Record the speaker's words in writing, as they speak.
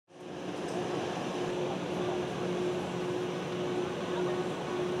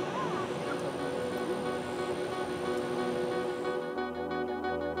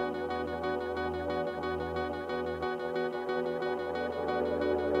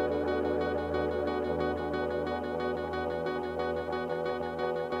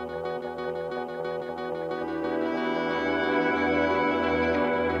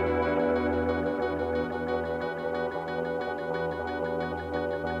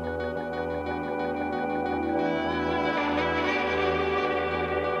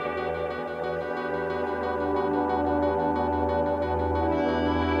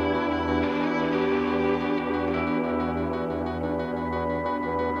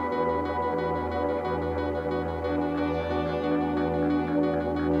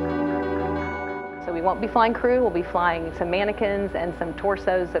We won't be flying crew, we'll be flying some mannequins and some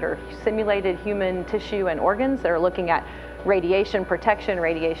torsos that are simulated human tissue and organs that are looking at radiation protection,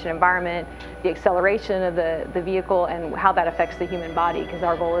 radiation environment, the acceleration of the vehicle, and how that affects the human body, because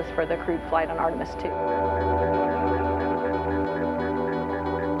our goal is for the crewed flight on Artemis 2.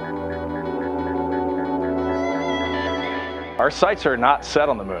 Our sights are not set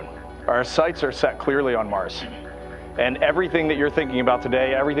on the moon. Our sights are set clearly on Mars. And everything that you're thinking about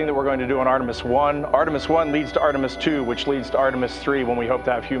today, everything that we're going to do on Artemis 1 leads to Artemis 2, which leads to Artemis 3 when we hope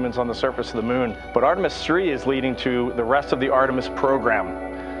to have humans on the surface of the moon. But Artemis 3 is leading to the rest of the Artemis program.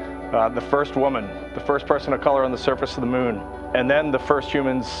 The first woman, the first person of color on the surface of the moon, and then the first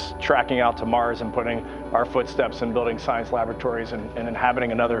humans tracking out to Mars and putting our footsteps in building science laboratories and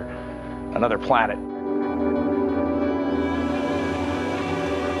inhabiting another planet.